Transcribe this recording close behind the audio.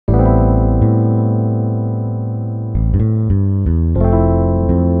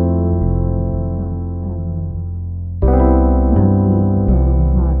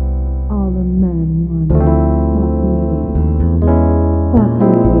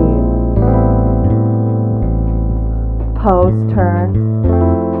Pose turn.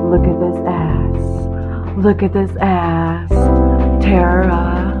 Look at this ass. Look at this ass.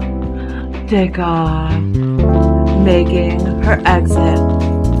 Tara Dikov making her exit.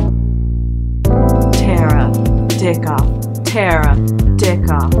 Tara Dikov. Tara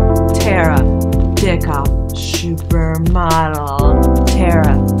Dikov. Tara Dikov. Supermodel.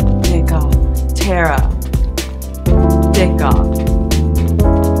 Tara Dikov. Tara Dikov.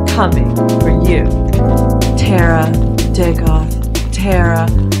 Coming for you. Tara Dikov. Tara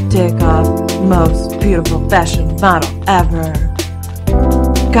Dikov. Most beautiful fashion model ever.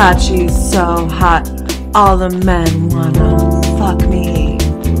 God, she's so hot. All the men wanna fuck me.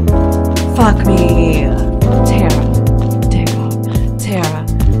 Fuck me. Tara Dikov. Tara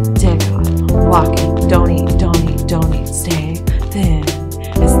Dikov. Walking. Don't eat. Don't eat. Don't eat. Stay thin.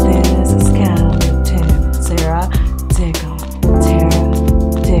 As thin as a skeleton. Sarah Dikov. Tara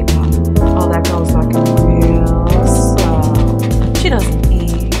Dikov. Oh, that girl's fucking real slow. She doesn't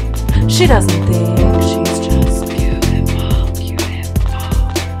eat. She doesn't think. She's just beautiful. Beautiful.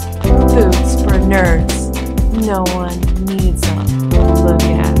 Foods for nerds. No one needs them. Look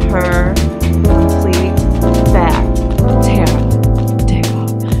at her. Complete fat. Tara Dikov.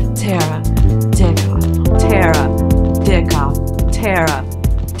 Tara Dikov. Tara Dikov. Tara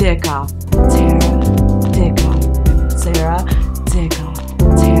Dikov. Tara Dikov. Sarah Dikov.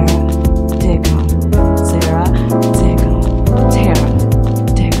 Tara Dikov. Sarah Dikov. Tara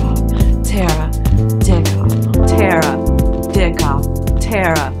Dikov. Tara Dikov. Tara Dikov.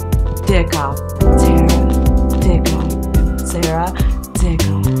 Tara Dikov. Tara Dikov. Sarah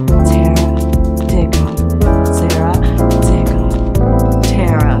Dikov. Tara Dikov. Sarah Dikov.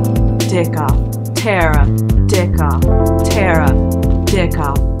 Tara Dikov. Tara Dikov. Tara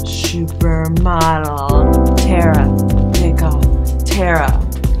Dikov. Supermodel. Tara Dikov. Tara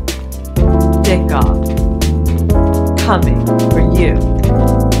Dikov. Coming for you.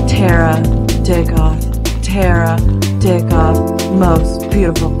 Tara Dikov. Tara Dikov. Most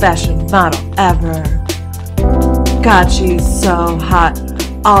beautiful fashion model ever. God, she's so hot.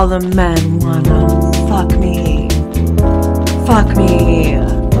 All the men wanna fuck me. Fuck me.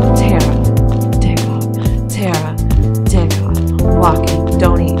 Tara Dikov. Tara Dikov. Walking.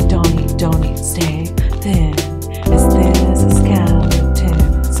 Don't eat. Don't eat. Don't eat. Stay thin. As thin as a skeleton.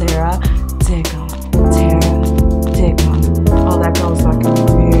 Sarah Dikov. Tara Dikov. Oh, that girl's fucking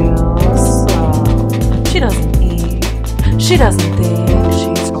real slow. She doesn't eat. She doesn't think.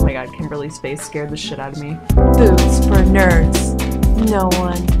 She's... Oh my god, Kimberly's face scared the shit out of me. Foods for nerds. No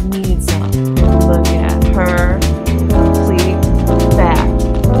one needs them. Look at her. Complete fat.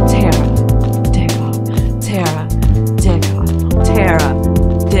 Tara Dikov. Tara Dikov. Tara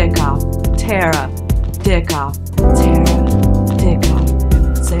Dikov. Tara Dikov. Tara Dikov.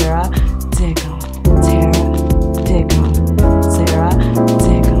 Sarah Dikov. Tara Dikov. Sarah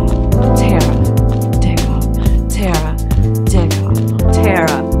Dikov. Tara Dikov. Tara Dikov.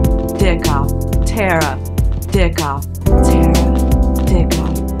 Tara Dikov. Tara Dikov. Tara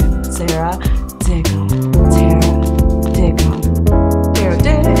Dikov. Sarah Dikov. Tara Dikov. Tara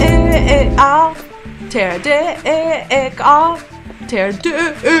Dikov. Tara Dikov. Tara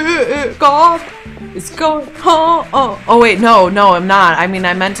Dikov is going home. Oh wait, no, I'm not. I mean,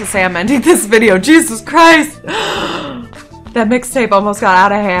 I meant to say I'm ending this video. Jesus Christ. That mixtape almost got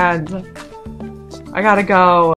out of hand. I gotta go.